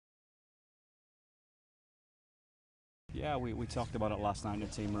Yeah, we talked about it last night in the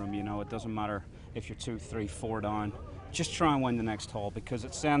team room. You know, it doesn't matter if you're 2, 3, 4 down. Just try and win the next hole, because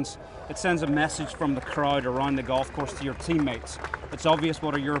it sends a message from the crowd around the golf course to your teammates. It's obvious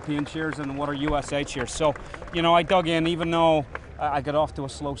what are European cheers and what are USA cheers. So, you know, I dug in, even though I got off to a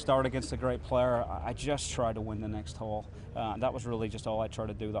slow start against a great player. I just tried to win the next hole. That was really just all I tried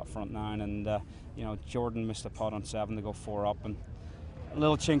to do, that front nine. And you know, Jordan missed a putt on 7 to go 4 up, and a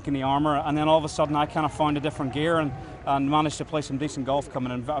little chink in the armour, and then all of a sudden I kind of found a different gear and managed to play some decent golf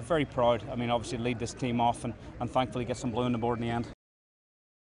coming in. I'm very proud. I mean, obviously lead this team off and thankfully get some blue on the board in the end.